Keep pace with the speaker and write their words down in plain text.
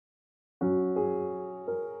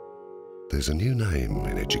There's a new name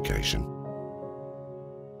in education.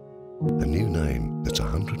 A new name that's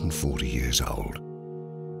 140 years old.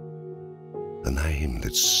 A name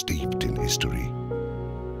that's steeped in history,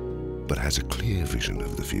 but has a clear vision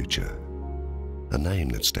of the future. A name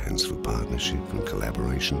that stands for partnership and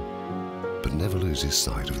collaboration, but never loses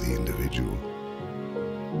sight of the individual.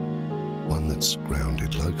 One that's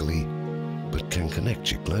grounded locally, but can connect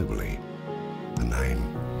you globally. A name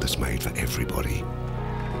that's made for everybody,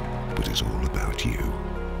 but is all about you.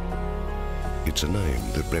 It's a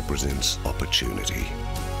name that represents opportunity,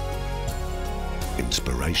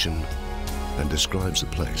 inspiration, and describes a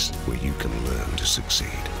place where you can learn to succeed,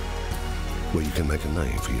 where you can make a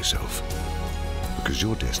name for yourself. Because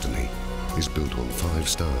your destiny is built on 5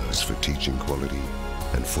 stars for teaching quality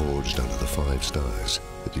and forged under the 5 stars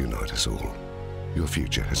that unite us all. Your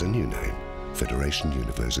future has a new name, Federation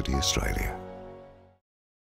University Australia.